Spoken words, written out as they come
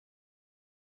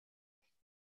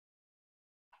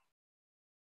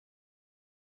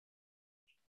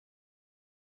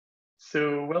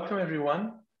Welcome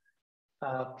everyone.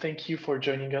 Thank you for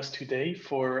joining us today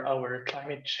for our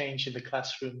Climate Change in the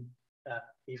Classroom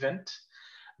event.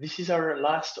 This is our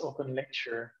last open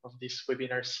lecture of this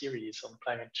webinar series on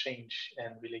climate change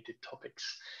and related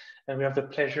topics. And we have the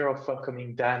pleasure of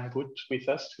welcoming Dan Wood with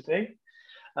us today.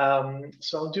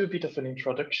 So I'll do a bit of an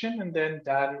introduction and then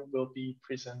Dan will be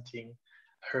presenting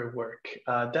her work.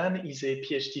 Dan is a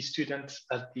PhD student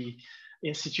at the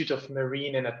Institute of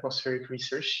Marine and Atmospheric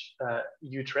Research,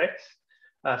 Utrecht,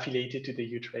 affiliated to the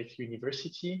Utrecht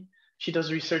University. She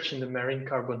does research in the marine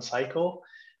carbon cycle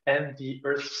and the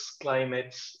Earth's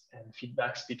climate and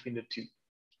feedbacks between the two.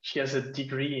 She has a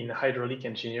degree in hydraulic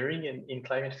engineering and in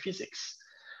climate physics.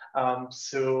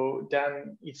 So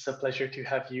Dan, it's a pleasure to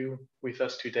have you with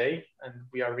us today, and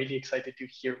we are really excited to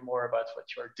hear more about what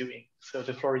you are doing. So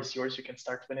the floor is yours. You can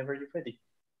start whenever you're ready.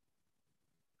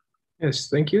 Yes,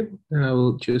 thank you. And I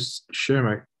will just share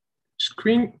my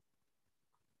screen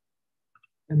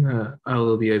and I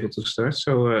will be able to start.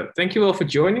 So thank you all for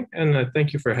joining and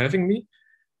thank you for having me.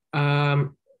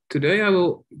 Today I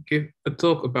will give a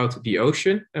talk about the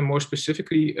ocean and more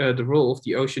specifically the role of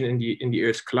the ocean in the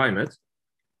Earth's climate.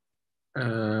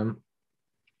 And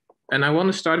I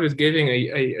want to start with giving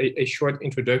a short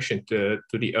introduction to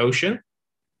the ocean.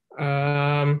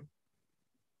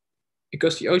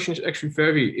 Because the ocean is actually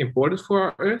very important for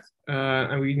our Earth.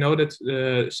 And we know that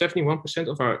 71%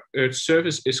 of our Earth's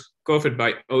surface is covered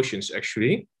by oceans,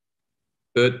 actually.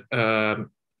 But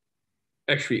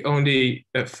actually only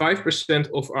 5%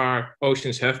 of our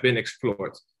oceans have been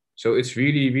explored. So it's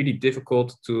really, really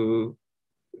difficult to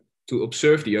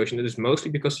observe the ocean. It is mostly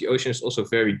because the ocean is also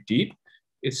very deep.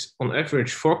 It's on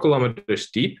average 4 kilometers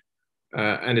deep.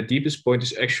 And the deepest point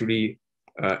is actually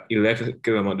 11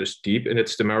 kilometers deep, and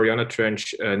it's the Mariana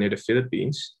Trench near the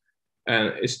Philippines.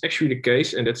 And it's actually the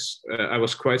case, and that's I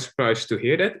was quite surprised to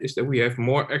hear that, is that we have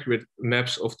more accurate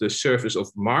maps of the surface of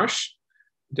Mars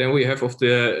than we have of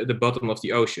the bottom of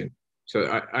the ocean. So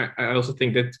I also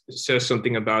think that says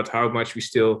something about how much we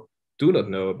still do not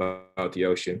know about the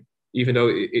ocean, even though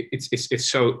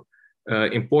it's so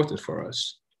important for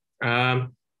us.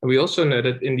 We also know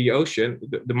that in the ocean,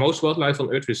 the most wildlife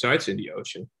on Earth resides in the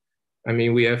ocean. I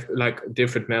mean, we have like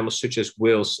different mammals such as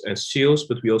whales and seals,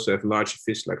 but we also have large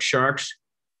fish like sharks,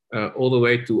 all the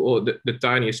way to all the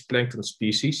tiniest plankton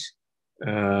species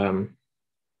that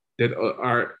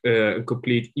are a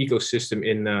complete ecosystem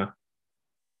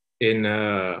in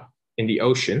the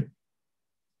ocean.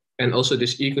 And also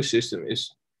this ecosystem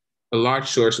is a large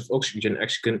source of oxygen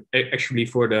actually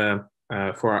for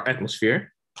our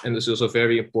atmosphere. And this is also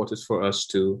very important for us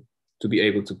to be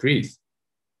able to breathe.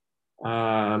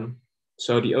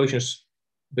 So the oceans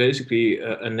basically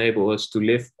enable us to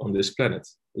live on this planet,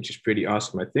 which is pretty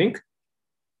awesome, I think.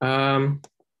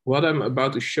 What I'm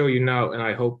about to show you now, and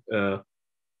I hope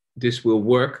this will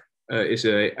work, is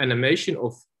an animation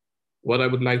of what I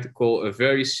would like to call a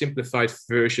very simplified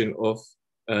version of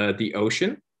the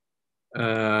ocean,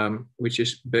 which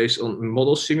is based on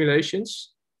model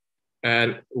simulations.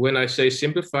 And when I say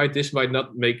simplified, this might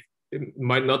not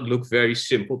look very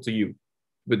simple to you.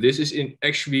 But this is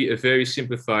actually a very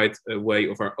simplified way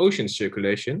of our ocean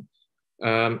circulation.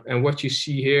 And what you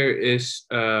see here is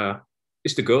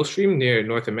the Gulf Stream near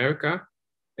North America.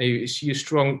 And you see a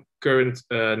strong current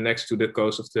next to the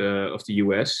coast of the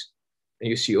US. And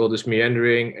you see all this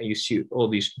meandering, and you see all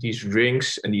these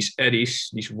rings and these eddies,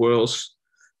 these whirls.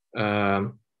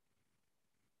 And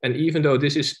even though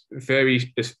this is a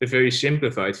very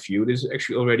simplified view, this is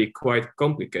actually already quite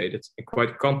complicated and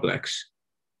quite complex.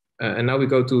 And now we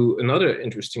go to another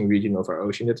interesting region of our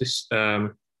ocean that is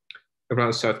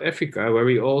around South Africa, where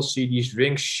we all see these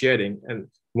rings shedding and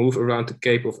move around the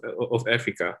Cape of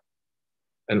Africa.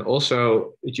 And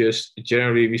also just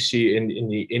generally we see in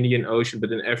the Indian Ocean,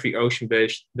 but in every ocean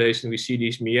basin, we see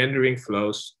these meandering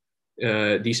flows,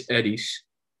 these eddies.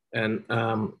 And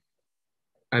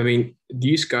I mean,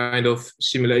 these kind of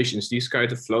simulations, these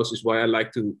kind of flows is why I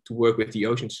like to work with the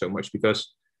ocean so much,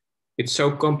 because it's so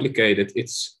complicated.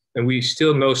 And we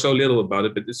still know so little about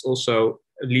it, but it's also,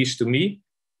 at least to me,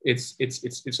 it's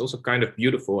also kind of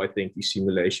beautiful, I think, these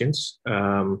simulations.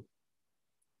 And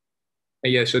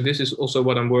yeah, so this is also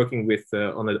what I'm working with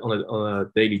on a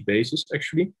daily basis,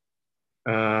 actually.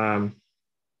 But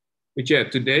yeah,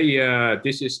 today,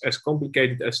 this is as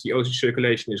complicated as the ocean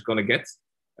circulation is gonna get.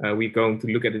 We're going to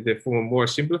look at it from a more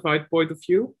simplified point of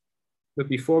view. But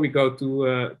before we go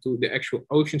to the actual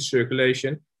ocean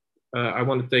circulation, I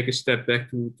want to take a step back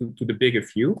to the bigger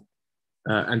view.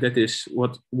 And that is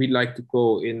what we like to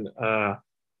call in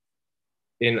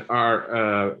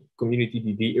our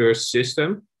community the Earth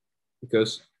system,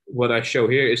 because what I show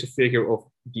here is a figure of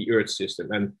the Earth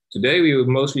system. And today we will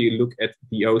mostly look at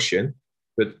the ocean.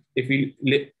 But if we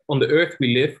live on the Earth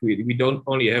we live, we don't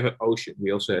only have an ocean,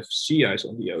 we also have sea ice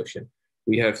on the ocean.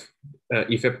 We have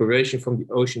evaporation from the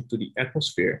ocean to the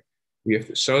atmosphere. We have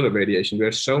the solar radiation. There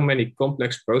are so many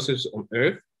complex processes on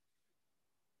Earth,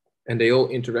 and they all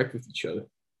interact with each other.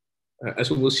 As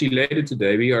we will see later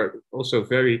today, we are also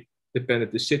very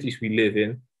dependent, the cities we live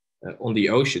in, on the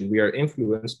ocean. We are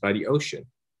influenced by the ocean.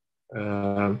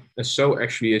 And so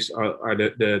actually are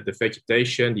the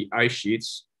vegetation, the ice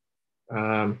sheets.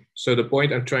 So the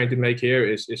point I'm trying to make here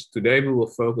is today we will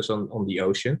focus on the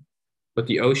ocean, but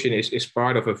the ocean is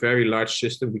part of a very large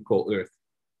system we call Earth.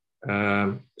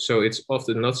 So it's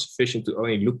often not sufficient to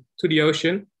only look to the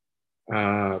ocean.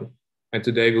 And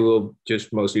today we will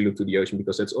just mostly look to the ocean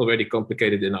because that's already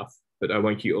complicated enough. But I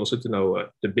want you also to know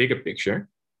the bigger picture.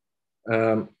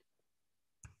 And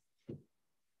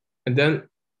then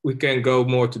we can go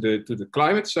more to the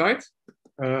climate side.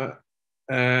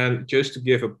 And just to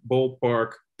give a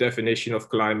ballpark definition of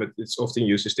climate, it's often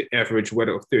used as the average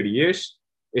weather of 30 years.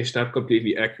 It's not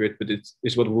completely accurate, but it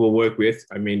is what we'll work with.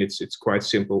 I mean, it's quite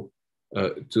simple.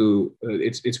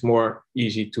 It's more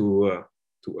easy to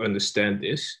understand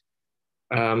this.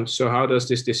 So how does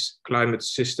this climate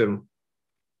system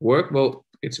work? Well,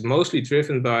 it's mostly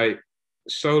driven by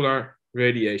solar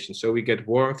radiation. So we get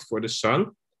warmth for the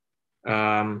sun,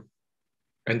 and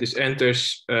this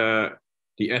enters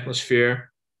the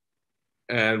atmosphere.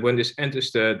 And when this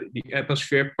enters the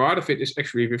atmosphere, part of it is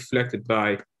actually reflected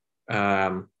by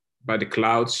the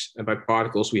clouds and by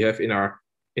particles we have in our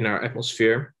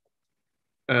atmosphere.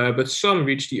 But some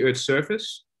reach the Earth's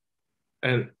surface,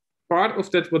 and part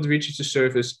of that what reaches the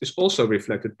surface is also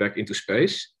reflected back into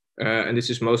space. And this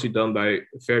is mostly done by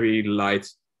very light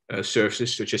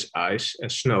surfaces such as ice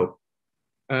and snow.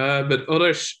 But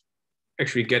others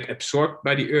actually get absorbed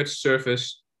by the Earth's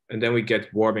surface, and then we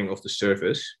get warming of the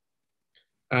surface.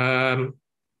 Now,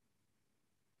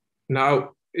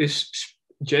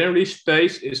 generally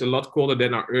space is a lot colder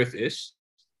than our Earth is.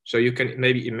 So you can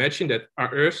maybe imagine that our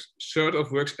Earth sort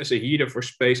of works as a heater for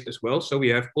space as well. So we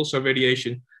have also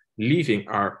radiation leaving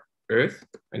our Earth.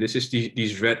 And this is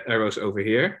these red arrows over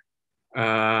here.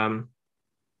 But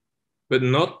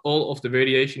not all of the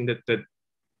radiation that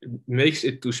makes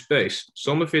it to space.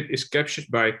 Some of it is captured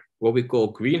by what we call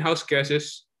greenhouse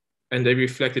gases, and they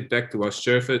reflect it back to our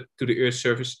surface, to the Earth's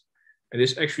surface. And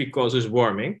this actually causes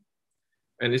warming.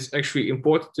 And it's actually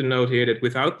important to note here that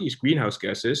without these greenhouse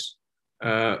gases,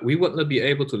 we would not be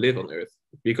able to live on Earth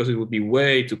because it would be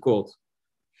way too cold.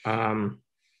 But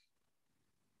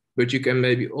you can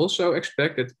maybe also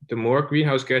expect that the more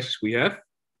greenhouse gases we have,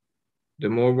 the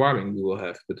more warming we will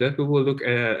have. But that we will look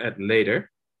at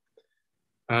later.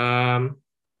 And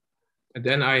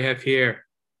then I have here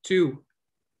two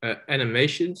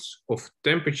animations of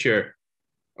temperature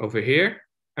over here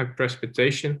and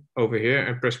precipitation over here.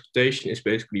 And precipitation is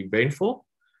basically rainfall.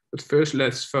 But first,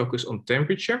 let's focus on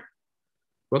temperature.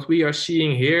 What we are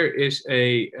seeing here is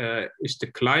the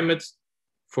climate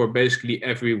for basically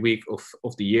every week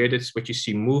of the year. That's what you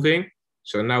see moving.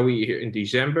 So now we're here in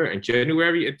December and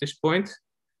January at this point.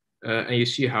 And you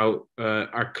see how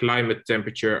our climate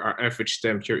temperature, our average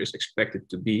temperature is expected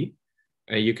to be.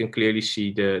 And you can clearly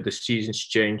see the seasons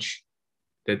change,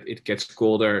 that it gets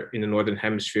colder in the Northern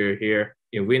Hemisphere here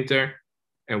in winter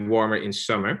and warmer in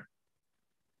summer.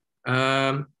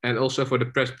 And also for the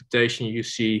precipitation, you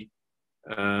see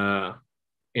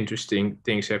interesting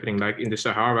things happening. Like in the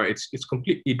Sahara, it's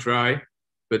completely dry,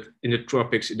 but in the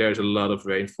tropics, there's a lot of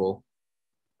rainfall.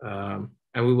 And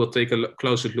we will take a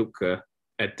closer look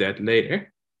at that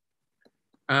later.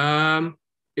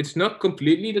 It's not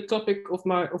completely the topic of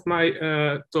my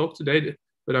talk today,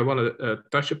 but I want to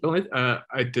touch upon it.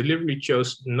 I deliberately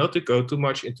chose not to go too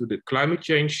much into the climate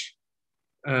change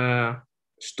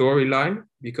storyline,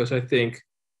 because I think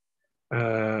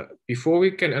before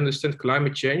we can understand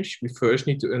climate change, we first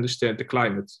need to understand the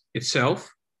climate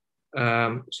itself.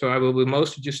 So I will be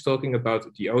mostly just talking about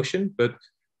the ocean, but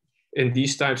in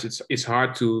these times, it's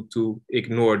hard to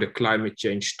ignore the climate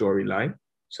change storyline.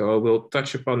 So I will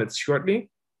touch upon it shortly.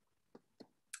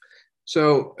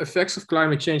 So effects of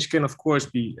climate change can, of course,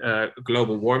 be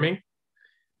global warming,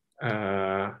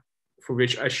 for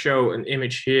which I show an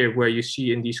image here where you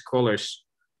see in these colors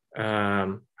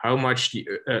how much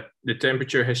the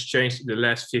temperature has changed in the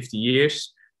last 50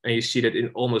 years. And you see that in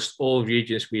almost all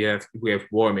regions we have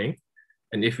warming.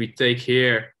 And if we take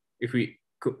here, if we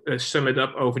sum it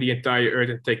up over the entire Earth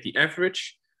and take the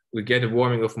average, we get a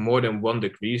warming of more than 1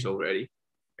 degree already.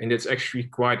 And that's actually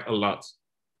quite a lot.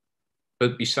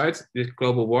 But besides this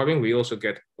global warming, we also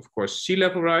get, of course, sea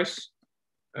level rise,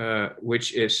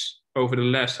 which is over the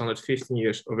last 115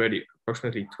 years already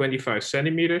approximately 25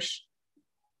 centimeters.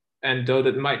 And though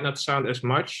that might not sound as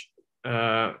much,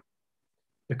 the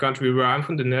country where I'm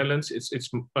from, the Netherlands, it's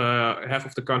half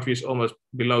of the country is almost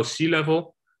below sea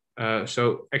level.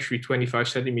 So actually 25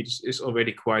 centimeters is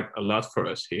already quite a lot for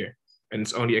us here. And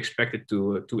it's only expected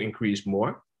to increase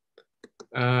more.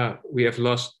 We have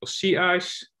loss of sea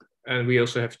ice, and we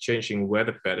also have changing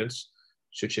weather patterns,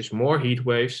 such as more heat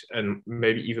waves and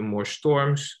maybe even more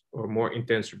storms or more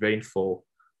intense rainfall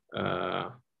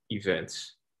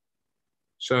events.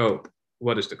 So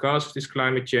what is the cause of this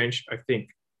climate change? I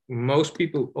think most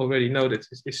people already know that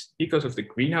it's because of the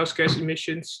greenhouse gas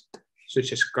emissions,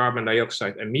 such as carbon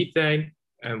dioxide and methane.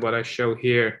 And what I show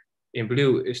here in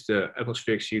blue is the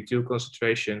atmospheric CO2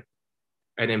 concentration.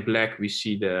 And in black, we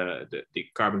see the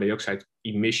carbon dioxide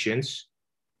emissions.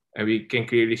 And we can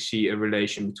clearly see a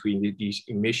relation between these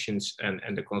emissions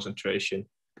and the concentration.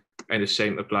 And the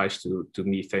same applies to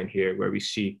methane here, where we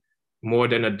see more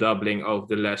than a doubling over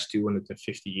the last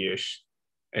 250 years.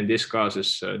 And this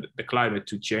causes the climate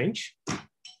to change.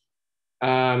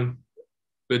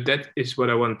 But that is what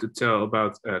I wanted to tell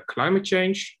about climate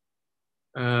change.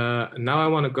 Now I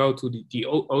want to go to the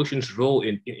ocean's role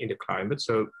in the climate.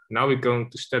 So now we're going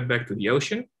to step back to the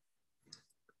ocean.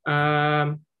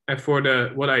 And for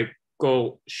what I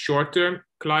call short-term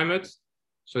climate,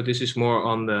 so this is more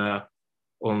on the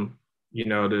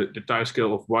time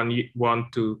scale of 1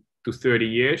 to 30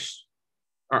 years.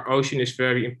 Our ocean is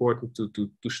very important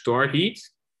to store heat,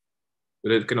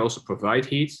 but it can also provide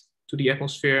heat to the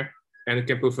atmosphere, and it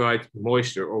can provide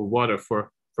moisture or water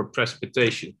for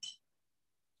precipitation.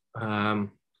 And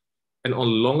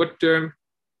on longer term,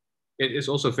 it is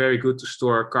also very good to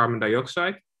store carbon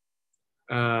dioxide.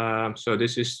 So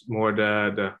this is more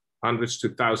the hundreds to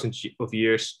thousands of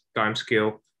years time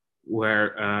scale,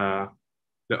 where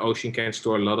the ocean can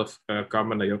store a lot of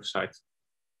carbon dioxide.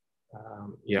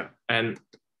 And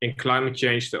in climate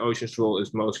change, the ocean's role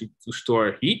is mostly to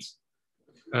store heat,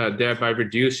 thereby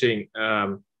reducing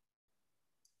the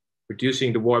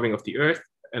warming of the Earth,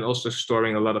 and also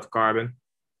storing a lot of carbon.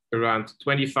 Around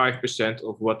 25%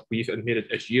 of what we've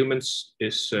admitted as humans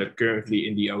is currently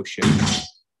in the ocean.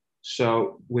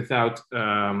 So without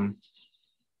the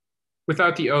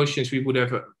oceans, we would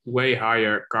have a way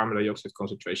higher carbon dioxide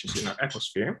concentrations in our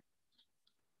atmosphere.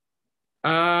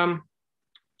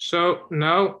 So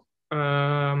now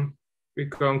we're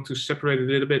going to separate a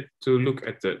little bit to look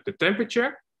at the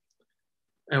temperature.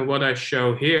 And what I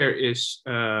show here is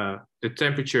the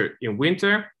temperature in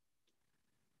winter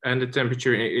and the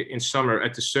temperature in summer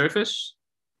at the surface.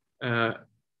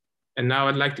 And now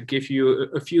I'd like to give you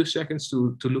a few seconds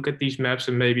to look at these maps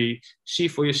and maybe see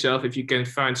for yourself if you can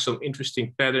find some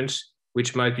interesting patterns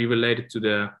which might be related to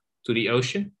the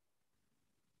ocean.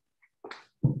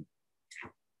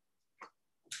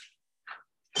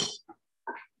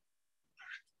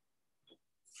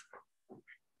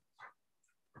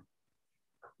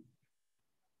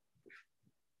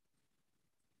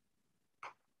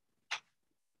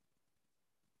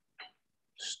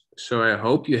 So I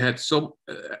hope you had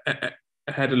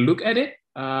had a look at it.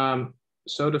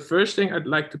 So the first thing I'd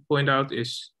like to point out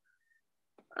is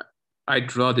I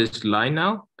draw this line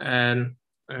now, and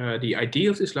the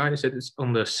idea of this line is that it's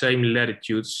on the same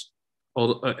latitudes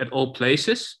at all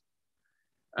places.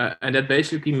 And that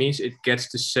basically means it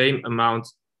gets the same amount,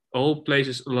 all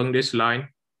places along this line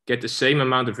get the same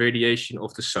amount of radiation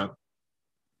of the sun.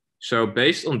 So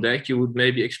based on that, you would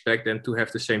maybe expect them to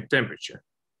have the same temperature.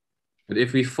 But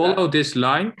if we follow this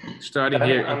line, starting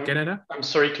here in Canada. I'm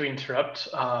sorry to interrupt.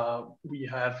 We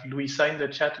have Luisa in the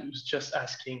chat who's just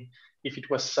asking if it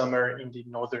was summer in the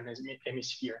northern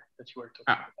hemisphere that you were talking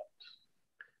about.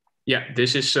 Yeah,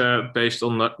 this is based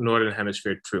on northern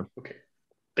hemisphere, true. Okay,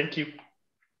 thank you.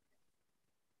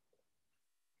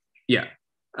 Yeah,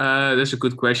 that's a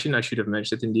good question. I should have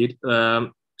mentioned it indeed.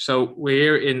 So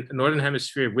we're in northern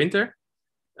hemisphere winter,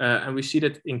 and we see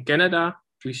that in Canada,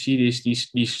 we see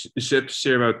these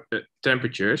sub-zero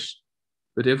temperatures.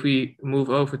 But if we move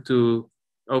over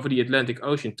the Atlantic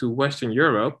Ocean to Western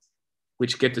Europe,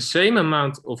 which get the same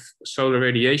amount of solar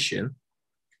radiation,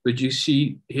 but you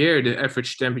see here the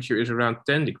average temperature is around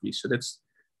 10 degrees. So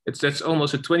that's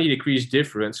almost a 20 degrees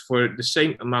difference for the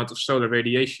same amount of solar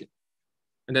radiation.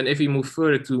 And then if we move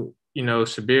further to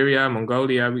Siberia,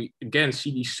 Mongolia, we again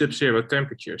see these sub-zero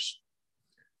temperatures.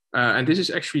 And this is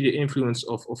actually the influence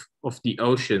of the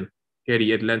ocean, here,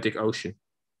 the Atlantic Ocean.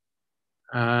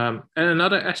 And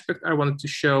another aspect I wanted to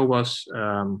show was,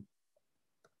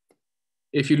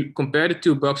 if you compare the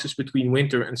two boxes between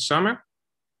winter and summer,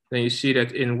 then you see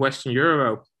that in Western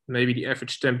Europe, maybe the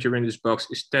average temperature in this box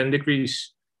is 10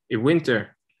 degrees in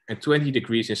winter and 20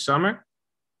 degrees in summer.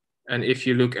 And if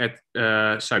you look at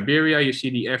Siberia, you see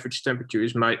the average temperature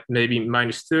is maybe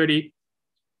minus 30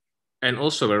 and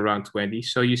also around 20.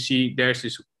 So you see there's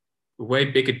this way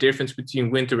bigger difference between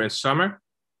winter and summer.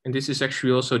 And this is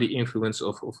actually also the influence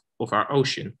of our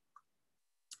ocean.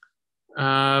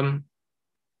 And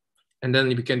then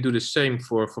we can do the same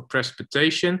for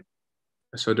precipitation.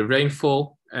 So the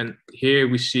rainfall, and here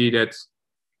we see that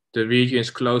the regions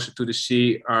closer to the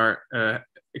sea are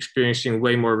experiencing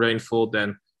way more rainfall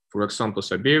than, for example,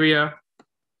 Siberia.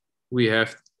 We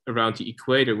have around the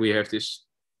equator, we have this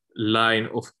line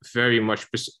of very much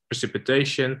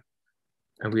precipitation.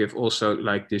 And we have also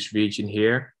like this region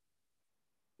here,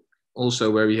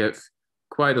 also where we have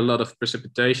quite a lot of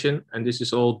precipitation. And this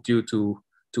is all due to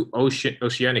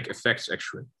oceanic effects,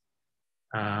 actually.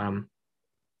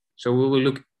 So we will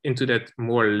look into that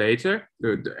more later,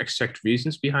 the exact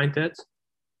reasons behind that.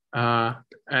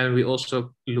 And we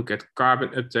also look at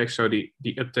carbon uptake, so the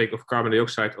uptake of carbon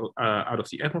dioxide out of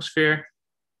the atmosphere.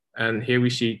 And here we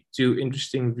see two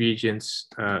interesting regions.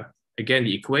 Again,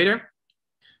 the equator,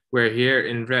 where here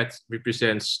in red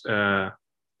represents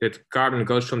that carbon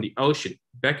goes from the ocean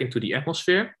back into the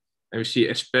atmosphere. And we see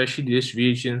especially this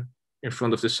region in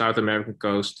front of the South American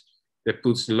coast that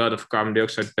puts a lot of carbon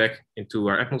dioxide back into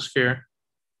our atmosphere.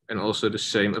 And also the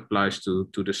same applies to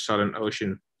the Southern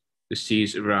Ocean, the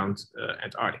seas around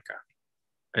Antarctica.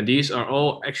 And these are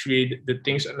all actually the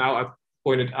things that now I've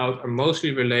pointed out are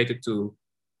mostly related to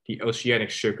the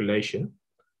oceanic circulation.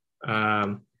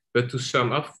 But to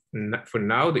sum up for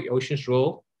now, the ocean's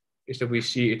role is that we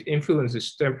see it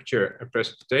influences temperature and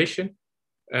precipitation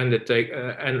and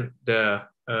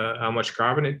how much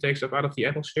carbon it takes up out of the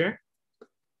atmosphere.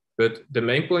 But the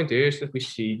main point here is that we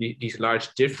see these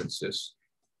large differences.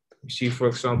 We see, for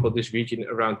example, this region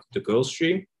around the Gulf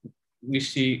Stream. We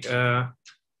see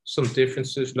some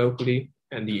differences locally,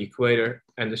 and the equator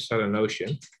and the Southern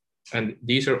Ocean. And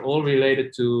these are all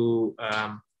related to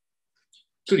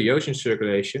the ocean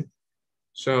circulation.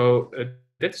 So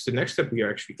that's the next step we are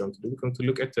actually going to do. We're going to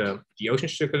look at the ocean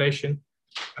circulation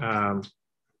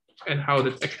and how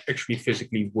that actually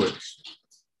physically works.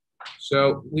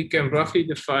 So we can roughly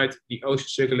divide the ocean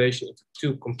circulation into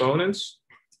two components,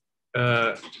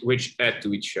 which add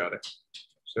to each other.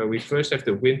 So we first have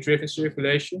the wind-driven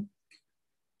circulation.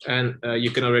 And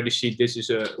you can already see this is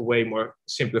a way more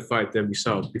simplified than we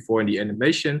saw before in the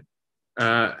animation.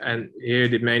 And here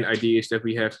the main idea is that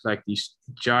we have like these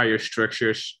gyre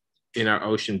structures in our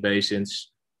ocean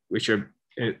basins, which are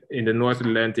in the North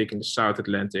Atlantic and the South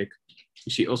Atlantic.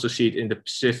 You also see it in the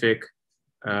Pacific,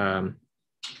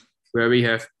 where we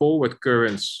have poleward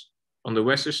currents on the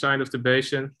western side of the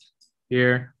basin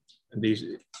here, and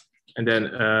then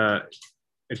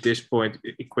at this point,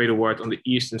 equatorward on the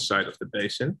eastern side of the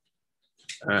basin.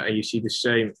 And you see the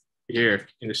same here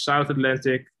in the South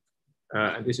Atlantic,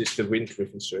 and this is the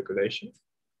wind-driven circulation.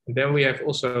 And then we have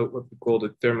also what we call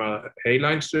the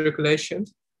thermohaline circulation,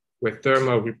 where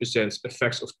thermo represents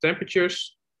effects of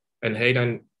temperatures, and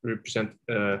haline represent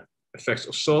effects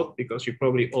of salt, because you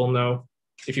probably all know,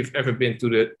 if you've ever been to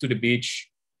the beach,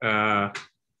 there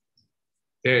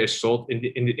is salt in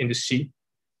the sea.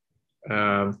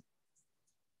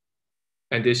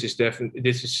 And this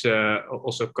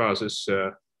also causes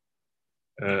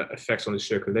effects on the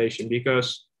circulation,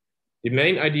 because the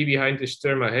main idea behind this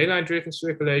thermohaline-driven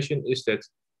circulation is that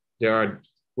there are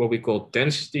what we call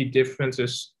density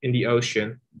differences in the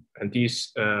ocean, and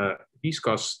these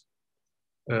cause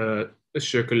a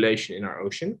circulation in our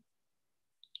ocean.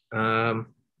 And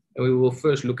we will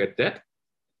first look at that.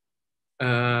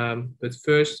 But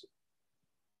first,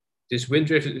 this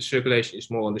wind-driven circulation is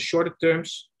more on the shorter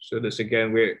terms. So this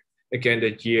we're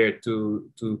that year to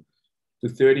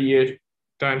 30-year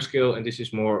time scale, and this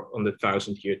is more on the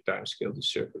 1,000-year time scale, the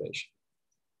circulation.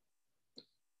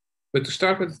 But to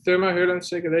start with the thermohaline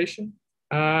circulation,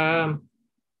 I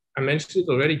mentioned it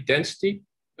already, density.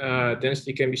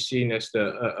 Density can be seen as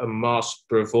a mass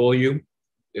per volume.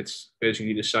 It's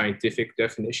basically the scientific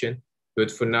definition.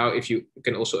 But for now, if you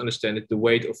can also understand it, the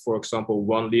weight of, for example,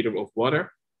 1 liter of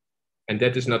water, and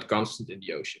that is not constant in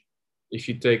the ocean. If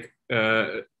you take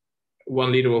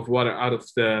 1 liter of water out of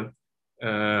the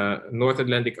North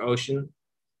Atlantic Ocean,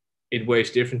 it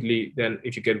weighs differently than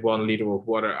if you get 1 liter of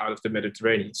water out of the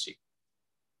Mediterranean Sea.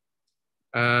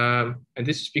 And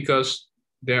this is because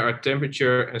there are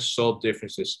temperature and salt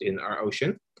differences in our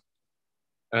ocean.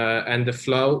 And the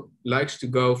flow likes to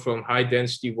go from high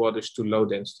density waters to low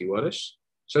density waters.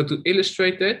 So to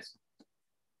illustrate that,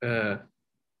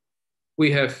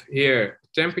 we have here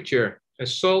temperature and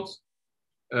salt,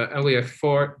 and we have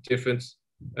 4 different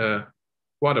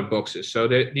water boxes. So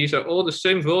these are all the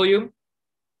same volume,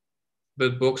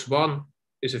 but box 1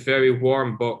 is a very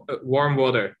warm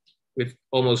water with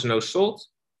almost no salt.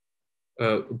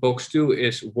 Box 2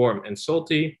 is warm and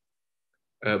salty.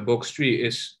 Box 3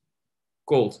 is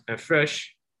cold and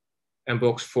fresh. And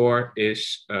box 4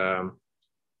 is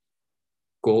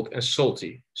cold and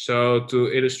salty. So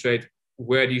to illustrate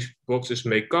where these boxes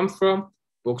may come from,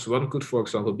 box 1 could, for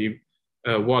example, be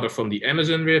water from the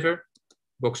Amazon River.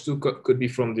 Box 2 could be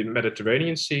from the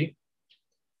Mediterranean Sea.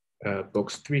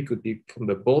 Box 3 could be from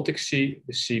the Baltic Sea,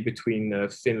 the sea between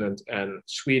Finland and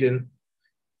Sweden.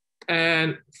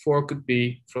 And 4 could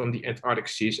be from the Antarctic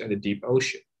seas and the deep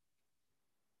ocean.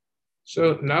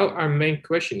 So now our main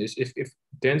question is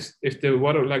if the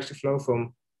water likes to flow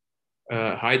from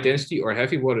high density or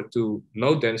heavy water to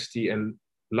low density and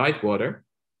light water,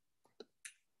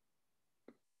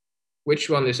 which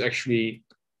one is actually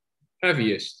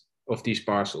heaviest of these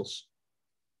parcels?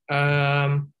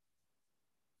 And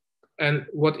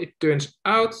what it turns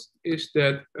out is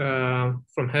that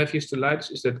from heaviest to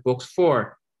lightest is that box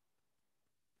 4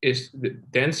 is the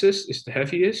densest, is the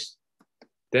heaviest,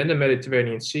 then the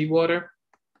Mediterranean Sea water,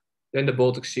 then the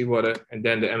Baltic Sea water, and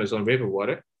then the Amazon River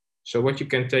water. So what you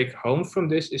can take home from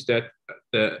this is that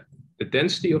the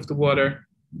density of the water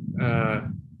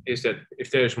is that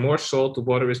if there's more salt, the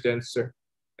water is denser.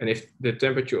 And if the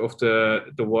temperature of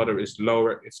the water is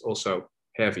lower, it's also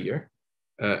heavier.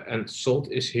 And salt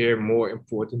is here more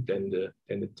important than the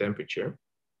temperature.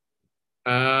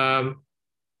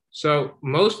 So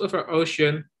most of our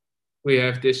ocean, we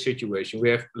have this situation. We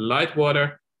have light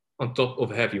water on top of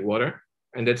heavy water.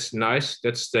 And that's nice,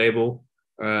 that's stable.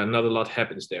 Not a lot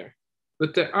happens there.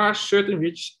 But there are certain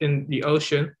regions in the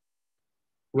ocean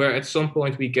where at some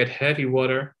point we get heavy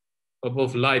water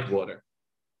above light water.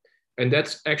 And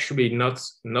that's actually not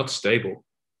stable.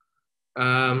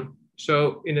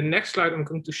 So in the next slide, I'm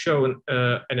going to show an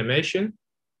animation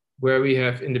where we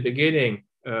have in the beginning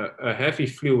a heavy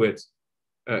fluid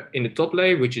in the top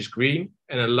layer, which is green,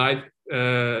 and a light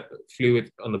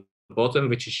fluid on the bottom,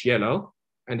 which is yellow.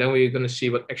 And then we're going to see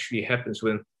what actually happens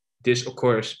when this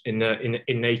occurs in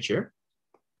nature.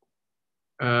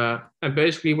 And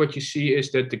basically what you see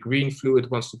is that the green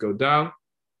fluid wants to go down,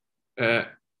 and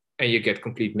you get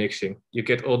complete mixing. You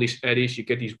get all these eddies, you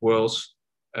get these whirls,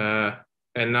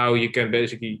 and now you can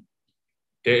basically,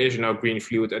 there is no green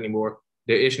fluid anymore.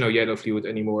 There is no yellow fluid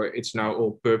anymore. It's now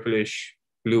all purplish,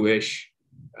 bluish,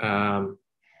 and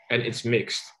it's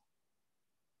mixed.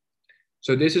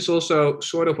 So this is also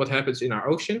sort of what happens in our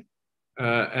ocean,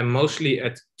 and mostly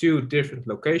at 2 different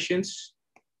locations.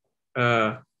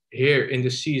 Here in the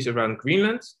seas around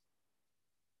Greenland,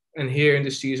 and here in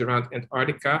the seas around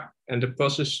Antarctica. And the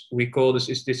process we call this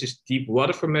is deep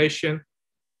water formation.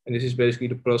 And this is basically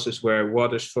the process where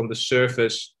waters from the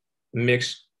surface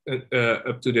mix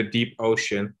up to the deep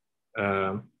ocean.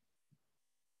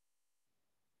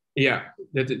 Yeah,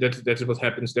 that's what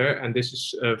happens there. And this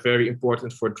is very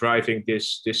important for driving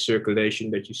this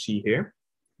circulation that you see here.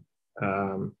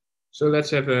 So let's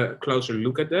have a closer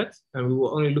look at that. And we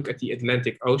will only look at the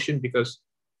Atlantic Ocean because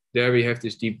there we have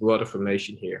this deep water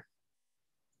formation here.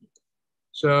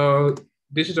 So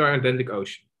this is our Atlantic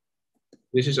Ocean.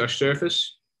 This is our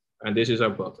surface, and this is our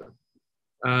bottom.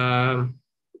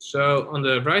 So on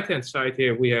the right-hand side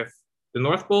here, we have the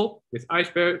North Pole with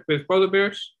with polar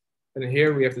bears. And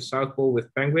here we have the South Pole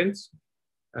with penguins.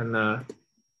 And I'm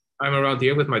around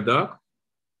here with my dog.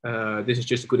 This is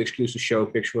just a good excuse to show a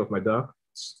picture of my dog.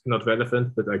 It's not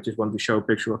relevant, but I just want to show a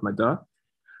picture of my dog.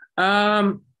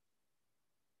 And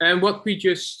what we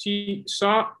just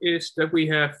saw is that we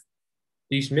have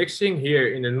these mixing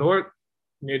here in the north,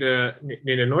 near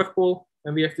the North Pole,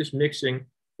 and we have this mixing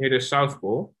near the South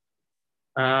Pole.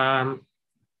 And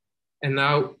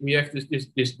now we have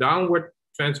this downward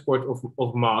transport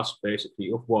of mass,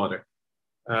 basically, of water.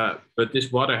 But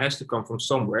this water has to come from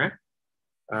somewhere.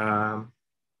 And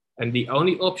the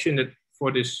only option that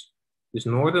for this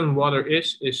northern water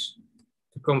is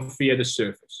to come via the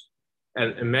surface.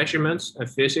 And measurements and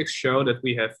physics show that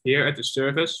we have here at the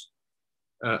surface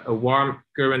a warm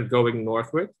current going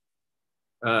northward.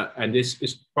 And this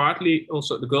is partly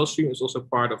also, the Gulf Stream is also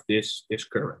part of this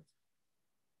current.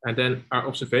 And then our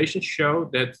observations show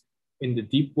that in the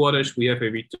deep waters, we have a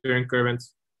return current,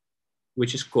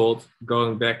 which is called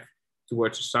going back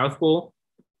towards the South Pole,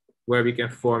 where we can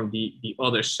form the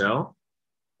other cell.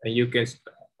 And you can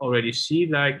already see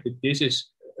like that this is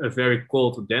a very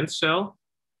cold, dense cell.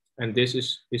 And this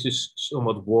is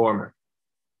somewhat warmer.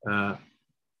 And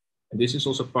this is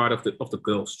also part of the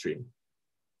Gulf Stream.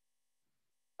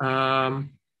 And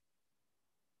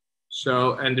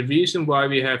the reason why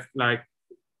we have like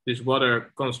this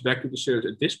water comes back to the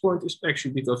surface at this point is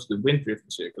actually because of the wind-driven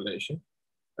circulation,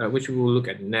 which we will look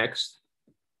at next.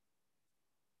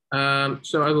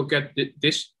 So I will get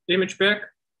this image back.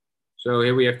 So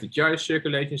here we have the gyre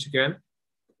circulations again.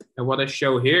 And what I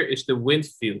show here is the wind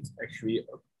field actually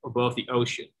above the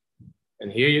ocean.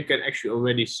 And here you can actually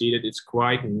already see that it's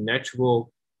quite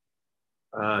natural.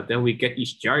 Then we get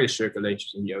these gyre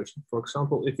circulations in the ocean. For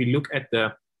example, if we look at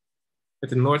the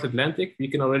North Atlantic, we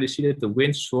can already see that the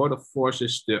wind sort of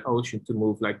forces the ocean to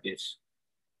move like this,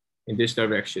 in this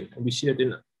direction. And we see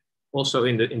that also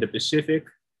in the Pacific,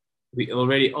 we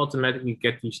already automatically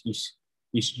get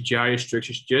these gyre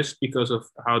structures just because of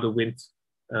how the wind,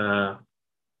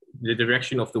 the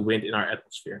direction of the wind in our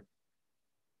atmosphere.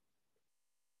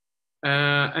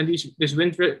 And this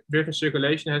wind-driven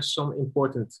circulation has some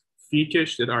important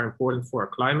features that are important for our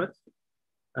climate.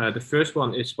 The first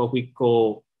one is what we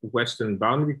call western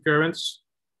boundary currents,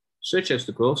 such as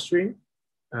the Gulf Stream.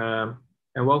 And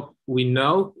what we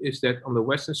know is that on the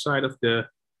western side of the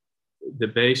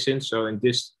basin, so in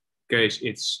this case,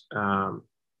 it's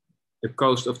the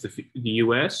coast of the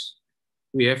US,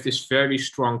 we have this very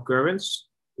strong currents.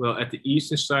 Well, at the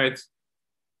eastern side,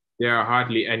 there are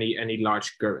hardly any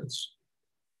large currents.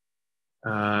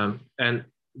 And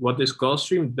what this Gulf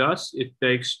Stream does, it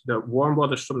takes the warm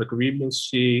waters from the Caribbean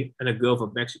Sea and the Gulf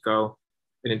of Mexico,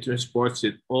 and it transports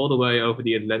it all the way over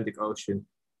the Atlantic Ocean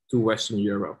to Western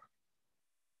Europe.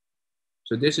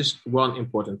 So this is one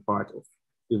important part of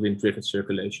the wind-driven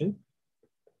circulation.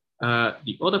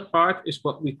 The other part is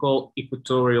what we call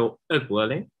equatorial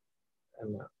upwelling.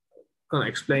 And I'm gonna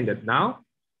explain that now.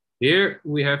 Here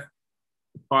we have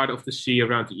part of the sea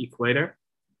around the equator,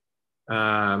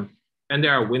 and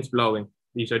there are winds blowing.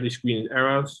 These are these green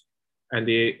arrows, and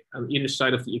on either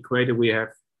side of the equator we have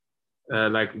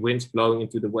like winds blowing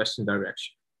into the western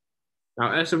direction.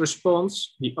 Now, as a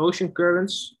response, the ocean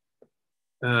currents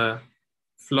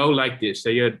flow like this.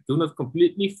 They do not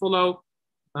completely follow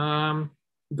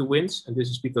the winds, and this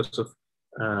is because of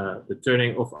the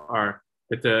turning of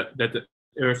that the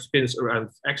Earth spins around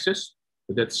its axis.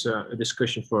 But that's a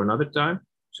discussion for another time.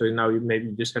 So now you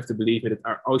maybe just have to believe that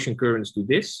our ocean currents do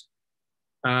this.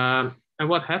 And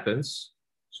what happens?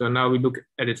 So now we look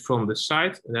at it from the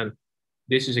side, and then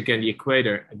this is again the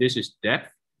equator, and this is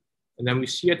depth. And then we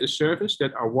see at the surface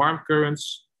that our warm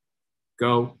currents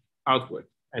go outward.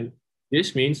 And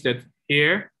this means that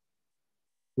here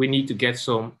we need to get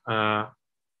some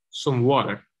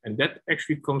water. And that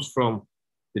actually comes from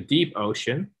the deep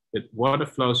ocean. That water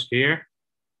flows here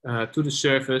to the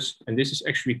surface, and this is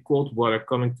actually cold water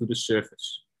coming to the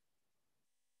surface.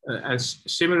 As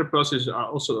similar processes are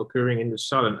also occurring in the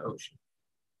Southern Ocean.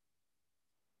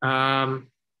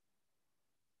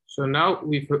 So now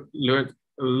we've learned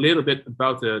a little bit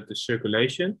about the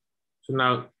circulation. So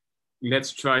now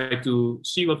let's try to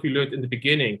see what we learned in the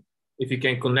beginning, if you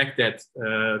can connect that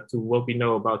to what we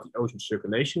know about the ocean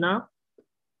circulation now.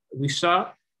 We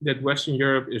saw that Western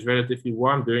Europe is relatively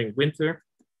warm during winter,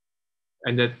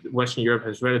 and that Western Europe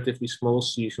has relatively small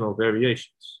seasonal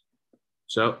variations.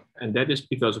 So, and that is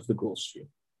because of the Gulf Stream.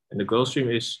 And the Gulf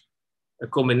Stream is a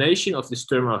combination of this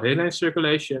thermohaline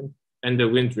circulation and the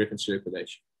wind-driven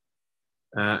circulation.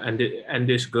 And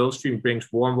this Gulf Stream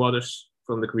brings warm waters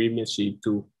from the Caribbean Sea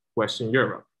to Western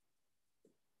Europe.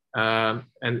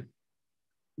 And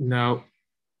now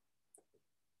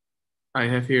I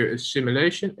have here a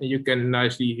simulation, and you can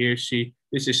nicely here see,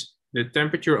 this is the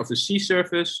temperature of the sea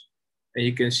surface, and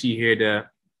you can see here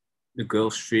the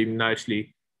Gulf Stream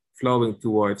nicely flowing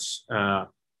towards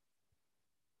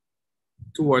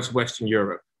Western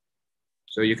Europe.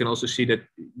 So you can also see that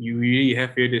you really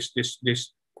have here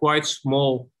this quite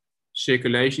small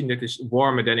circulation that is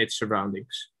warmer than its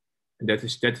surroundings, and that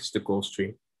is the Gulf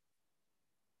Stream.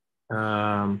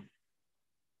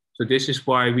 So this is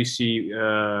why we see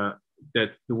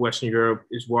that the Western Europe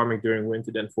is warming during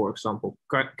winter than, for example,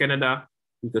 Canada,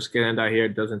 because Canada here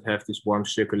doesn't have this warm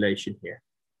circulation here.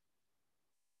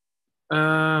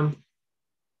 Then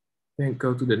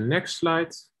go to the next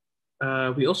slide.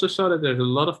 We also saw that there's a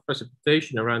lot of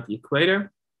precipitation around the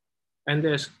equator, and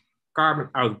there's carbon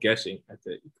outgassing at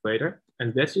the equator,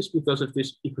 and that's just because of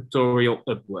this equatorial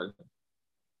upwelling.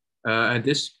 And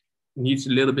this needs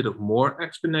a little bit of more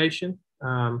explanation,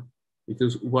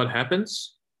 because what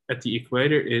happens at the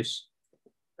equator is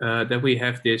that we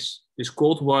have this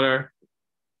cold water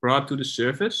brought to the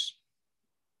surface,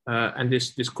 and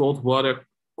this cold water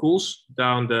cools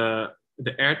down the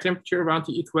air temperature around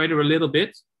the equator a little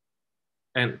bit,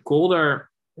 and colder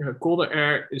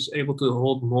air is able to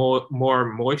hold more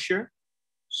moisture.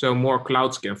 so more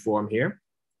clouds can form here.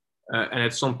 And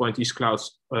at some point, these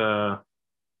clouds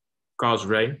cause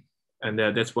rain. And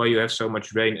that's why you have so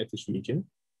much rain at this region.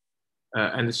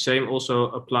 And the same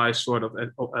also applies sort of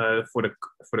for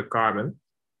the carbon.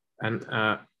 And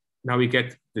now we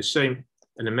get the same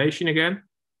animation again.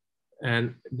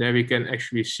 And there we can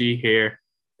actually see here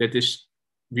that this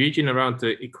region around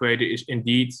the equator is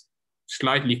indeed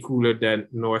slightly cooler than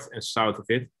north and south of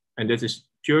it. And that is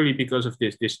purely because of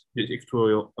this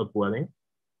equatorial upwelling.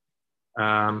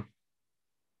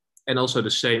 And also the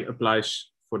same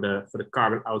applies for the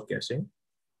carbon outgassing.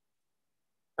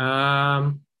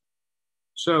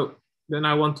 So then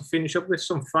I want to finish up with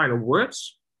some final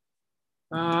words.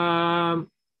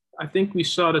 I think we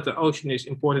saw that the ocean is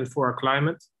important for our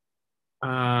climate.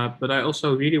 But I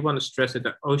also really want to stress that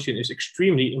the ocean is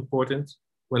extremely important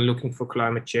when looking for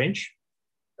climate change.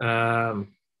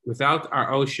 Without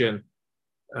our ocean,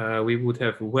 we would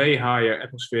have way higher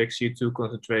atmospheric CO2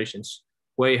 concentrations,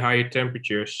 way higher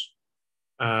temperatures,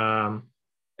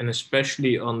 and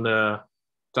especially on the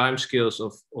timescales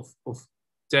of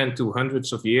 10 to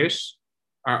hundreds of years,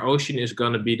 our ocean is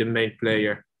going to be the main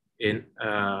player in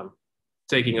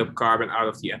taking up carbon out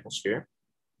of the atmosphere.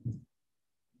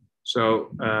 So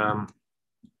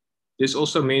this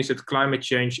also means that climate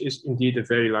change is indeed a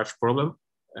very large problem.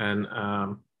 And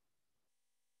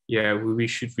yeah, we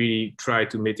should really try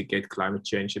to mitigate climate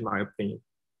change, in my opinion.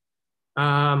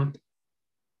 And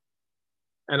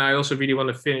I also really want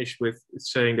to finish with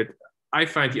saying that I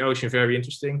find the ocean very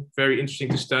interesting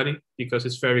to study, because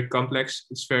it's very complex.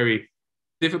 It's very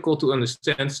difficult to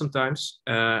understand sometimes.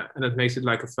 And it makes it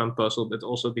like a fun puzzle, but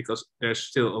also because there's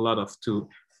still a lot of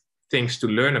things to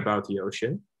learn about the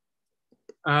ocean.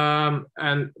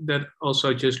 And that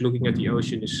also just looking at the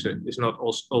ocean is not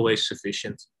always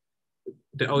sufficient.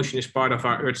 The ocean is part of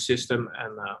our Earth system,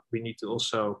 and we need to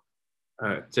also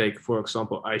take, for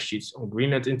example, ice sheets on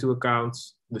Greenland into account,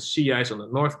 the sea ice on the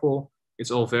North Pole.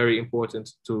 It's all very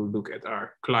important to look at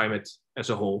our climate as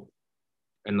a whole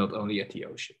and not only at the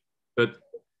ocean. But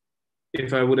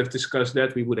if I would have discussed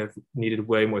that, we would have needed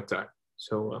way more time.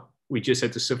 So we just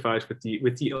had to survive with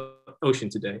the ocean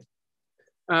today.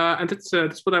 And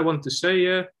that's what I wanted to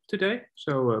say today.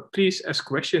 So please ask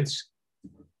questions.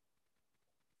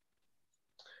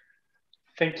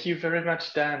 Thank you very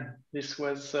much, Dan. This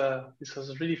was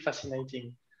really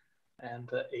fascinating, and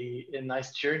a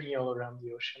nice journey all around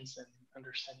the oceans and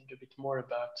understanding a bit more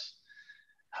about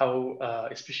how,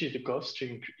 especially the Gulf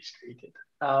Stream is created.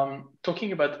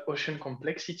 Talking about ocean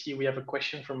complexity, we have a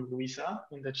question from Luisa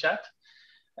in the chat,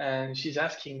 and she's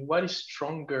asking, what is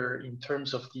stronger in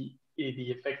terms of the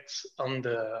effects on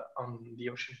the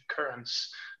ocean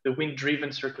currents, the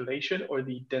wind-driven circulation or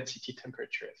the density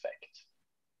temperature effect?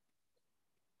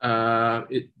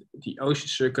 The ocean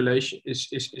circulation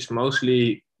is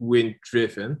mostly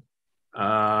wind-driven,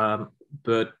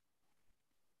 but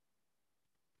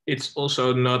it's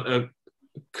also not a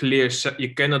clear,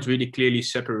 you cannot really clearly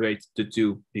separate the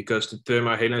two, because the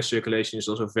thermohaline circulation is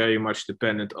also very much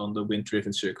dependent on the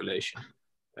wind-driven circulation.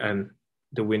 And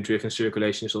the wind-driven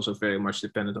circulation is also very much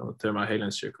dependent on the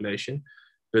thermohaline circulation.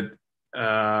 But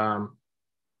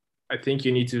I think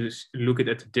you need to look at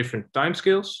the different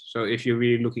timescales. So if you're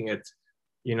really looking at,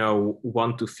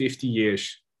 1 to 50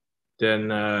 years, then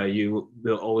you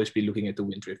will always be looking at the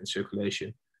wind-driven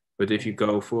circulation. But if you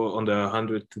go on the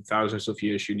hundreds to thousands of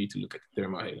years, you need to look at the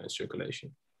thermohaline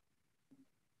circulation.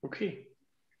 Okay,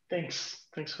 thanks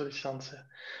for this answer.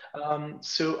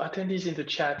 So attendees in the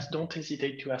chat, don't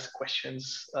hesitate to ask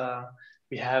questions.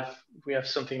 We have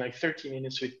something like 30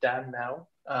 minutes with Dan now.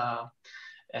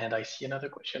 And I see another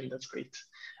question, that's great.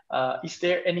 Is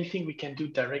there anything we can do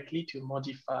directly to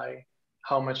modify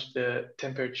how much the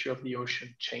temperature of the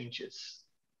ocean changes?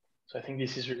 So I think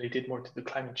this is related more to the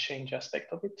climate change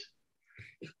aspect of it.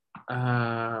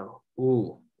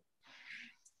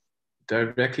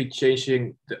 Directly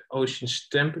changing the ocean's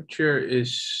temperature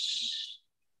is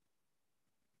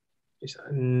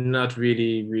not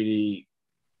really.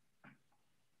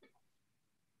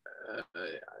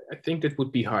 I think that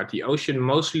would be hard. The ocean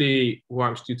mostly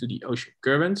warms due to the ocean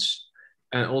currents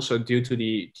and also due to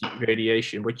the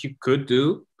radiation. What you could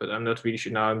do, but I'm not really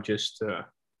sure now, I'm just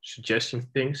suggesting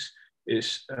things,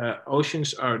 is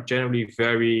oceans are generally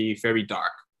very, very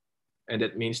dark. And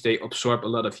that means they absorb a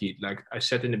lot of heat. Like I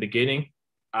said in the beginning,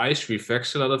 ice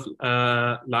reflects a lot of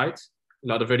light, a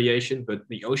lot of radiation, but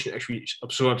the ocean actually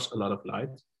absorbs a lot of light.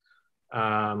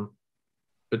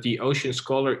 But the ocean's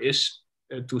color is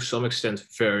to some extent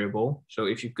variable. So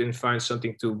if you can find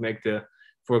something to make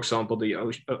for example, the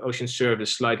ocean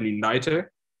surface slightly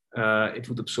lighter, it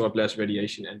would absorb less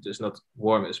radiation and does not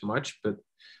warm as much. But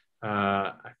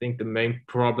I think the main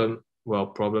problem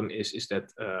is that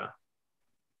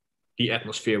the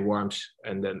atmosphere warms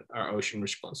and then our ocean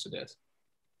responds to that.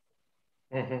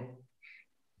 Mm-hmm.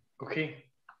 Okay,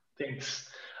 thanks.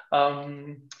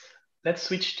 Let's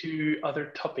switch to other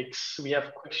topics. We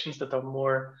have questions that are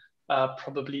more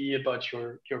probably about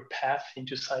your path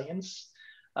into science.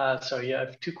 So yeah, I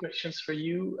have two questions for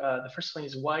you. The first one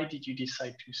is, why did you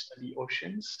decide to study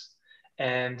oceans?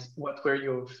 And what were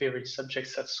your favorite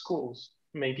subjects at schools?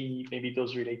 Maybe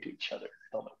those relate to each other.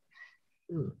 I don't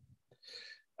know.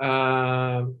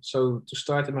 So to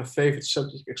start, my favorite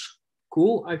subject at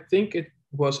school, I think it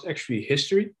was actually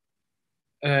history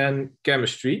and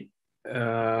chemistry.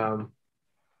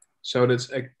 So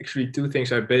that's actually two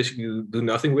things I basically do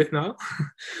nothing with now.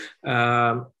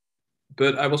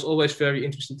 But I was always very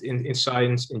interested in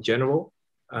science in general.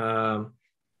 And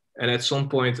at some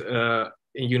point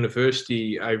in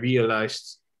university, I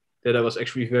realized that I was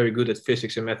actually very good at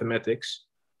physics and mathematics.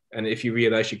 And if you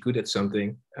realize you're good at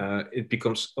something, it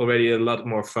becomes already a lot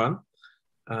more fun.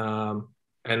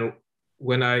 And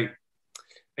when at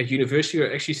university,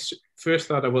 I actually first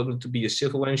thought I wanted to be a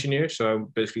civil engineer. So I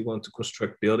basically want to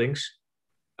construct buildings.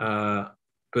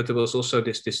 But there was also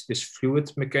this fluid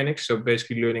mechanics. So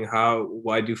basically learning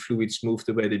why do fluids move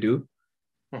the way they do.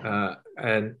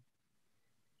 And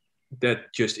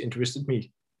that just interested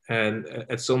me. And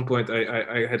at some point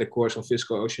I had a course on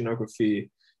physical oceanography.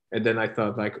 And then I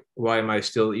thought, like, why am I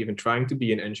still even trying to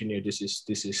be an engineer? This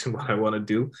is what I want to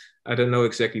do. I don't know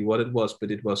exactly what it was, but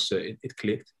it was it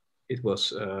clicked. It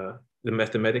was the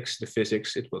mathematics, the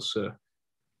physics. It was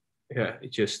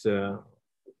it just that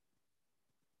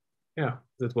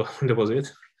was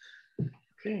it.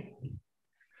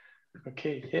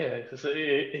 Okay, yeah, it's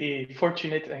a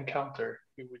fortunate encounter,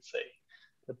 we would say,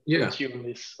 that put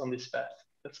you on this path.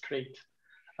 That's great.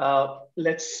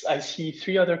 I see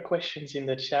three other questions in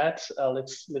the chat.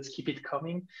 Let's keep it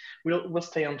coming. We'll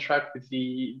stay on track with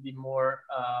the more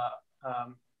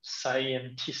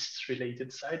scientist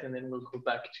related side, and then we'll go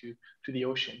back to the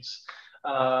oceans.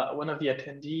 One of the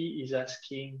attendees is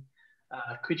asking,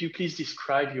 could you please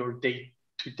describe your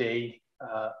day-to-day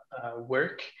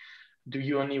work? Do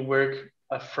you only work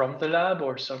from the lab,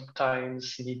 or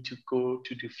sometimes need to go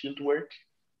to do field work?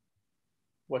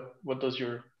 What does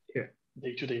your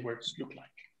day-to-day work look like?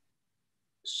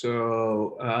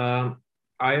 So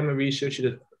I am a researcher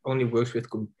that only works with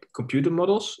computer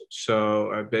models.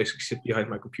 So I basically sit behind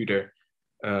my computer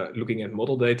looking at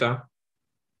model data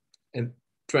and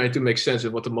trying to make sense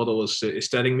of what the model is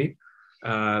telling me.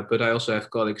 But I also have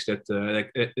colleagues that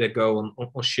go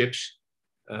on ships.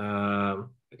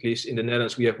 At least in the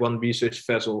Netherlands, we have one research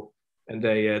vessel, and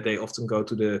they often go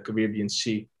to the Caribbean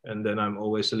Sea. And then I'm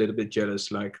always a little bit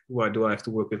jealous, like, why do I have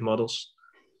to work with models?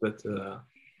 But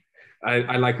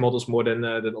I like models more than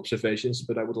observations,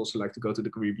 but I would also like to go to the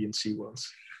Caribbean Sea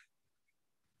once.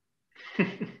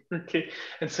 Okay,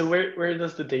 and so where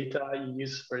does the data you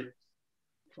use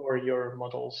for your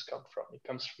models come from? It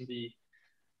comes from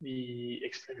the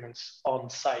experiments on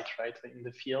site, right, in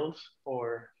the field,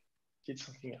 or did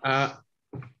something else?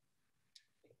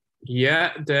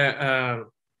 Yeah, the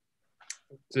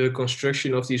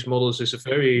construction of these models is a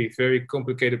very, very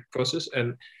complicated process,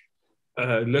 and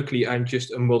luckily I'm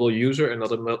just a model user and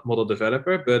not a model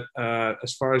developer. But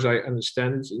as far as I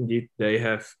understand it, indeed they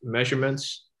have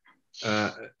measurements,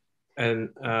 and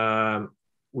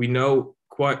we know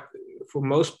for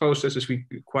most processes we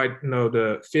quite know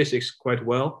the physics quite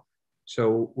well.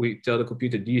 So we tell the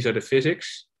computer these are the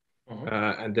physics,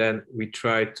 and then we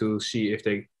try to see if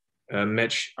they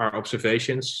match our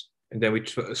observations, and then we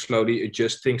slowly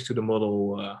adjust things to the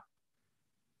model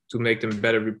to make them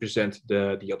better represent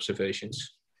the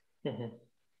observations.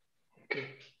 Okay,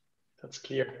 that's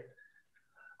clear.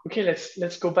 Okay,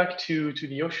 let's go back to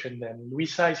the ocean then.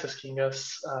 Luisa is asking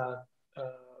us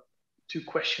two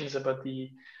questions about the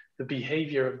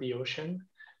behavior of the ocean.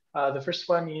 The first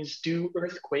one is, do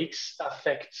earthquakes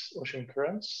affect ocean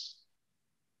currents?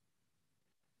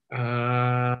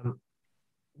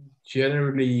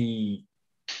 Generally,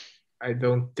 I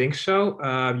don't think so.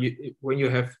 When you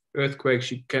have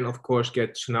earthquakes, you can of course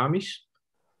get tsunamis,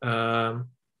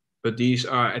 but these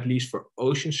are, at least for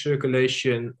ocean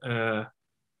circulation,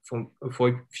 from a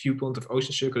viewpoint of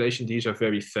ocean circulation, these are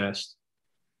very fast.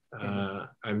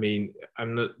 I mean,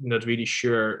 I'm not really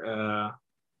sure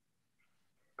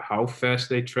how fast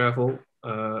they travel,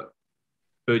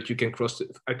 but you can cross.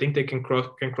 I think they can cross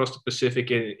the Pacific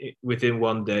within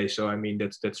 1 day. So I mean,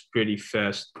 that's pretty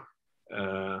fast,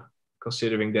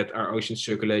 considering that our ocean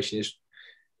circulation is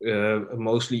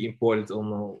mostly imported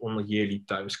on a yearly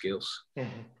timescales.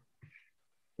 Mm-hmm.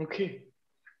 Okay.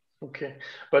 Okay,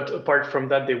 but apart from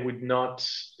that, they would not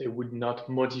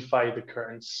modify the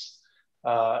currents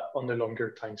on a longer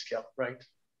time scale, right?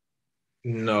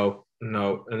 No,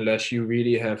 unless you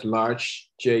really have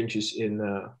large changes in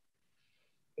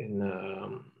in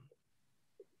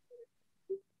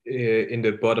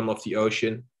the bottom of the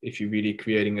ocean. If you're really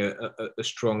creating a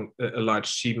large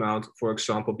seamount, for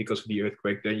example, because of the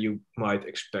earthquake, then you might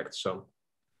expect some.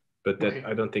 But that Okay.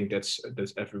 I don't think that's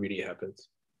ever really happened.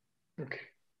 Okay.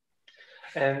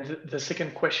 And the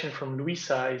second question from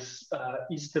Luisa is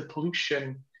the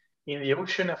pollution in the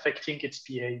ocean affecting its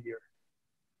behavior?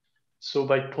 So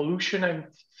by pollution, I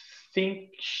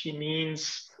think she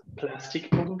means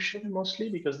plastic pollution mostly,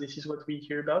 because this is what we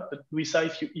hear about. But Luisa,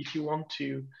 if you want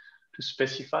to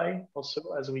specify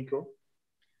also as we go,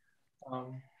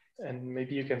 and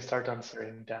maybe you can start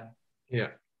answering, Dan.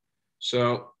 Yeah.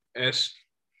 So as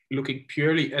looking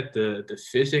purely at the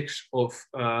physics of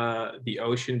the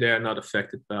ocean, they are not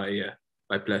affected by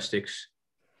plastics.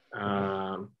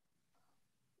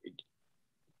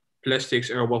 Plastics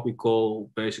are what we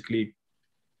call basically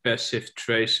passive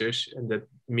tracers, and that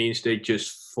means they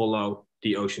just follow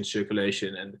the ocean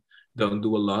circulation and don't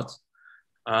do a lot.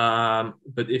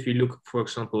 But if you look, for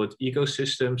example, at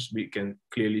ecosystems, we can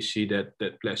clearly see that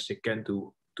plastic can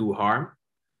do harm.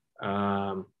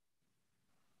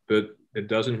 But it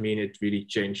doesn't mean it really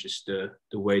changes the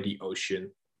way the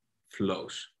ocean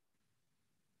flows.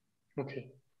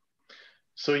 Okay.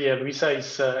 So yeah, Luisa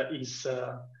is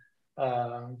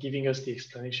giving us the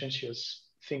explanation. She was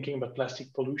thinking about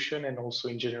plastic pollution and also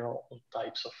in general all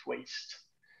types of waste.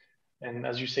 And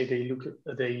as you say,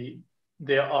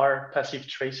 they are passive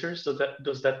tracers. So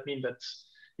does that mean that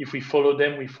if we follow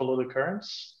them, we follow the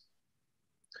currents?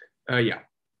 Yeah.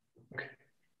 Okay.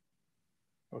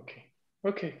 Okay.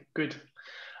 Okay. Good.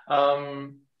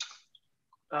 And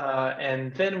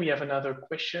then we have another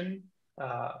question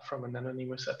from an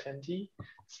anonymous attendee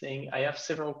saying, I have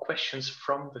several questions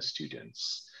from the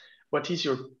students. What is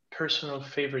your personal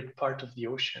favorite part of the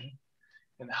ocean?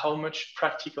 And how much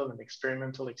practical and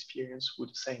experimental experience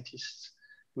would scientists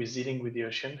with dealing with the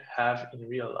ocean have in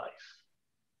real life?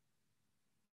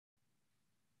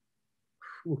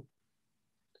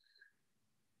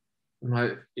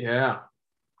 Yeah.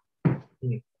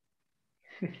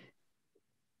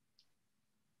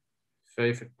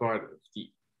 Favorite part of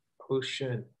the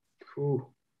ocean.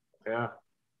 Yeah.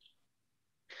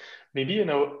 Maybe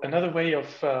another way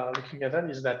of looking at that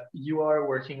is that you are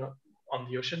working on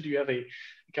the ocean. Do you have a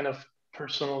kind of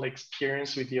personal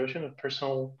experience with the ocean, a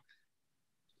personal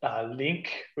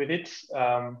link with it?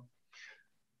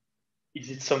 Is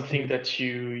it something that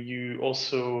you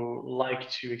also like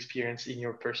to experience in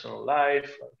your personal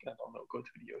life? Like, I don't know, go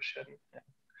to the ocean.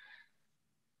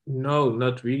 No,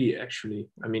 not really, actually.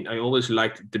 I mean, I always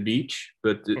liked the beach,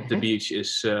 but the beach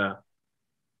is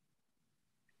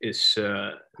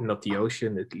not the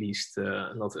ocean, at least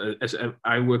not as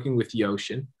I'm working with the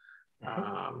ocean.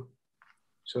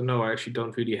 So no, I actually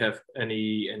don't really have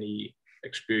any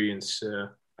experience.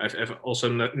 I've also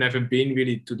never been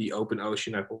really to the open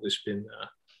ocean. I've always been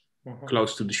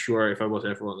close to the shore if I was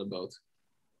ever on a boat.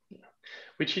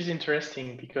 Which is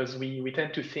interesting because we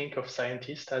tend to think of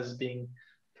scientists as being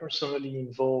personally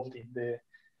involved in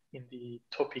the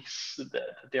topics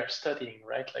that they are studying,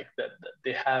 right? Like that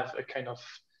they have a kind of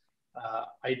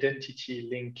identity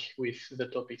link with the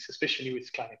topics, especially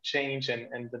with climate change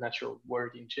and the natural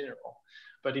world in general.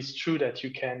 But it's true that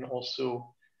you can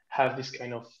also have this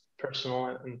kind of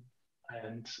personal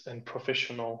and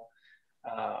professional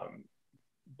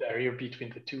barrier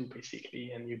between the two,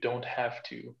 basically, and you don't have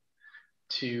to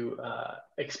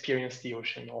experience the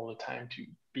ocean all the time to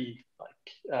be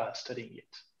like studying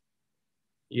it.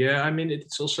 Yeah, I mean,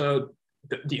 it's also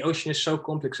the ocean is so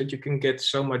complex that you can get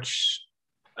so much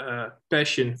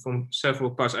passion from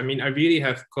several parts. I mean, I really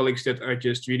have colleagues that are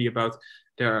just really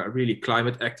they're really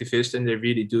climate activists and they're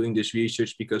really doing this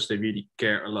research because they really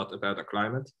care a lot about our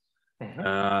climate.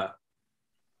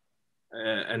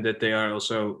 And that they are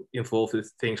also involved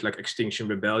with things like Extinction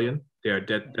Rebellion. They are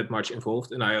that much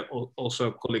involved. And I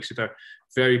also colleagues that are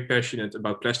very passionate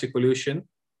about plastic pollution.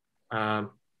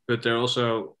 But there are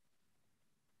also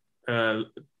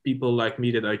people like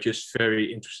me that are just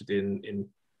very interested in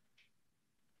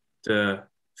the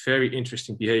very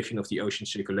interesting behavior of the ocean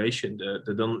circulation,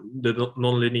 the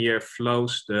non-linear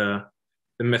flows, the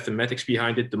mathematics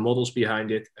behind it, the models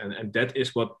behind it. And that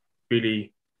is what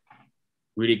really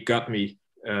got me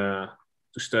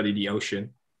to study the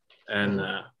ocean. And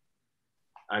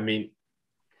I mean,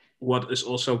 what is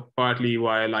also partly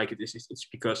why I like it is it's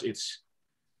because it's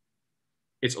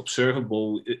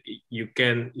observable.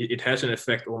 It has an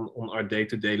effect on our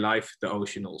day-to-day life, the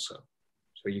ocean also.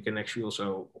 So you can actually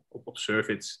also observe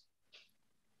it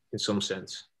in some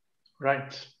sense.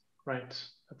 Right, right.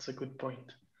 That's a good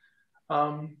point.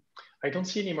 I don't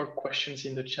see any more questions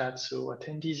in the chat. So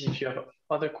attendees, if you have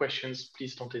other questions,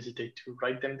 please don't hesitate to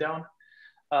write them down.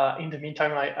 In the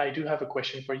meantime, I do have a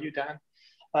question for you, Dan.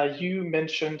 You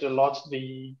mentioned a lot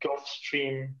the Gulf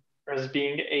Stream as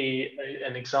being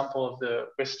an example of the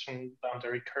Western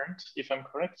Boundary Current, if I'm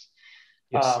correct.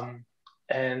 Yes.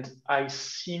 And I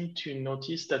seem to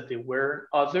notice that there were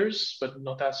others, but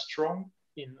not as strong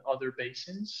in other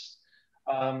basins.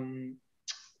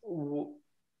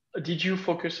 Did you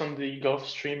focus on the Gulf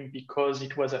Stream because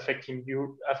it was affecting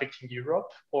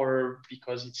Europe, or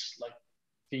because it's like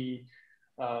the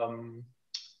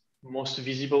most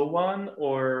visible one,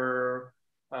 or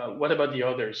what about the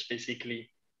others, basically?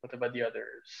 What about the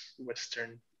others,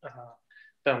 Western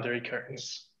boundary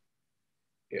currents?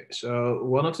 Yeah, so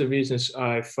one of the reasons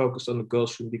I focused on the Gulf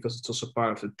Stream because it's also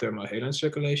part of the thermohaline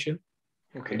circulation.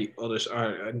 Okay. And the others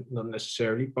are not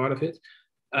necessarily part of it.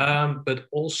 But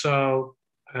also,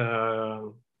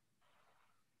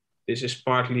 this is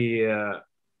partly,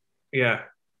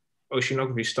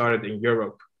 oceanography started in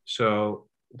Europe. So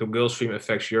the Gulf Stream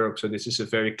affects Europe. So this is a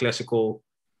very classical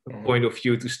point of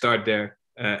view to start there.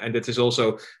 And that is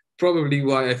also probably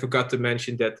why I forgot to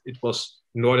mention that it was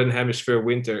Northern Hemisphere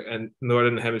winter and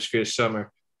Northern Hemisphere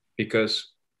summer.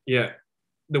 Because,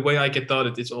 the way I get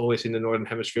taught it's always in the Northern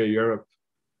Hemisphere Europe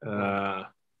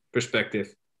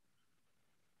perspective.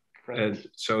 Right. And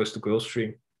so is the Gulf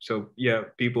Stream. So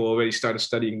people already started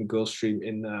studying the Gulf Stream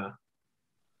in the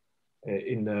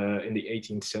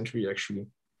 18th century actually.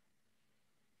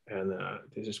 And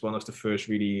this is one of the first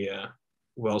really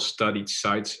well-studied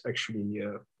sites actually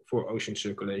for ocean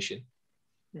circulation.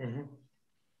 Mm-hmm.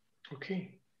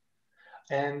 Okay.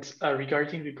 And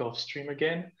regarding the Gulf Stream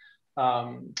again,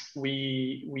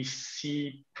 we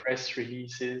see press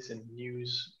releases and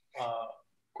news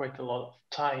quite a lot of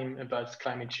time about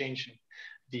climate change and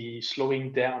the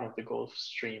slowing down of the Gulf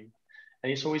Stream.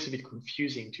 And it's always a bit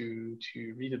confusing to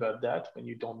read about that when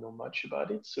you don't know much about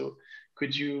it. So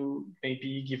could you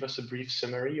maybe give us a brief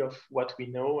summary of what we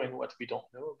know and what we don't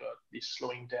know about this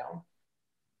slowing down?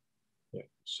 Yeah.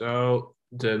 So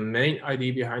the main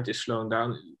idea behind this slowing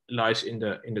down lies in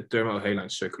the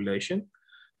thermohaline circulation.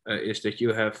 Is that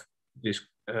you have this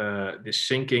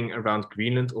sinking around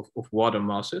Greenland of water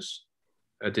masses,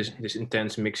 this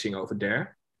intense mixing over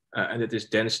there, and it is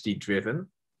density driven.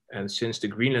 And since the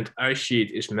Greenland ice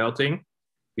sheet is melting,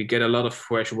 we get a lot of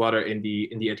fresh water in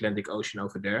the Atlantic Ocean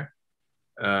over there,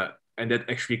 and that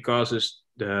actually causes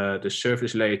the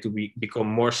surface layer to become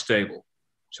more stable.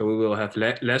 So we will have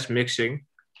less mixing,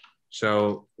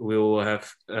 so we will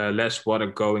have less water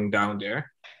going down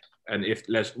there. And if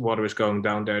less water is going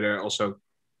down there, there also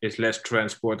is less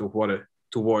transport of water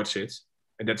towards it.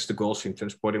 And that's the Gulf Stream,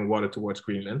 transporting water towards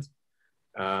Greenland.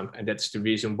 And that's the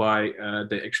reason why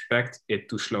they expect it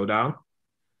to slow down.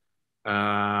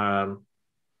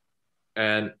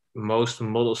 And most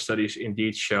model studies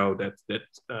indeed show that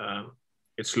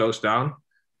it slows down,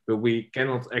 but we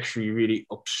cannot actually really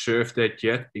observe that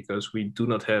yet because we do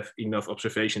not have enough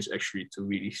observations actually to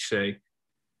really say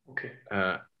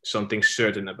something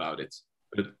certain about it.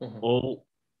 But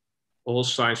all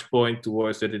signs point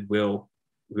towards that it will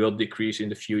decrease in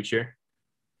the future.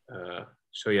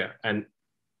 And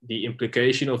the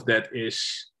implication of that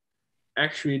is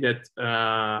actually that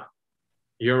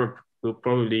Europe will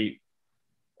probably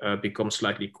become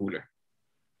slightly cooler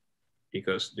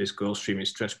because this Gulf Stream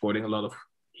is transporting a lot of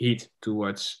heat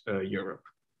towards Europe.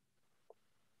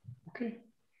 Okay,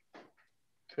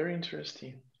 very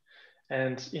interesting.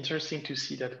 And interesting to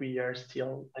see that we are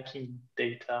still lacking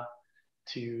data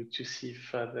to see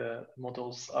if the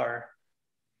models are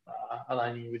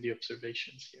aligning with the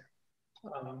observations here.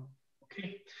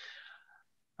 Okay.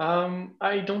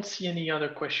 I don't see any other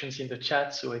questions in the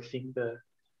chat, so I think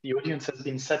the audience has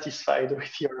been satisfied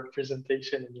with your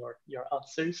presentation and your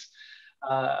answers.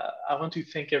 I want to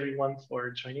thank everyone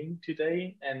for joining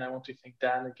today, and I want to thank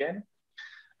Dan again.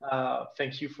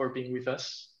 Thank you for being with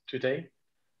us today.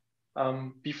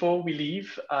 Before we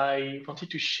leave, I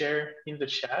wanted to share in the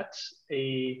chat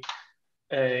a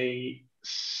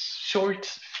short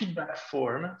feedback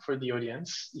form for the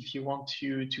audience if you want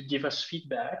to give us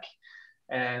feedback,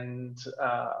 and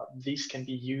this can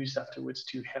be used afterwards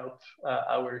to help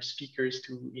our speakers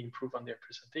to improve on their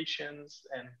presentations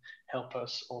and help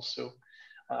us also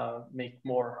make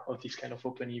more of these kind of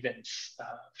open events,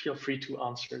 feel free to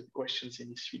answer the questions in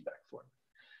this feedback form.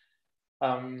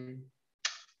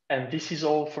 And this is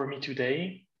all for me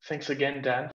today. Thanks again, Dan,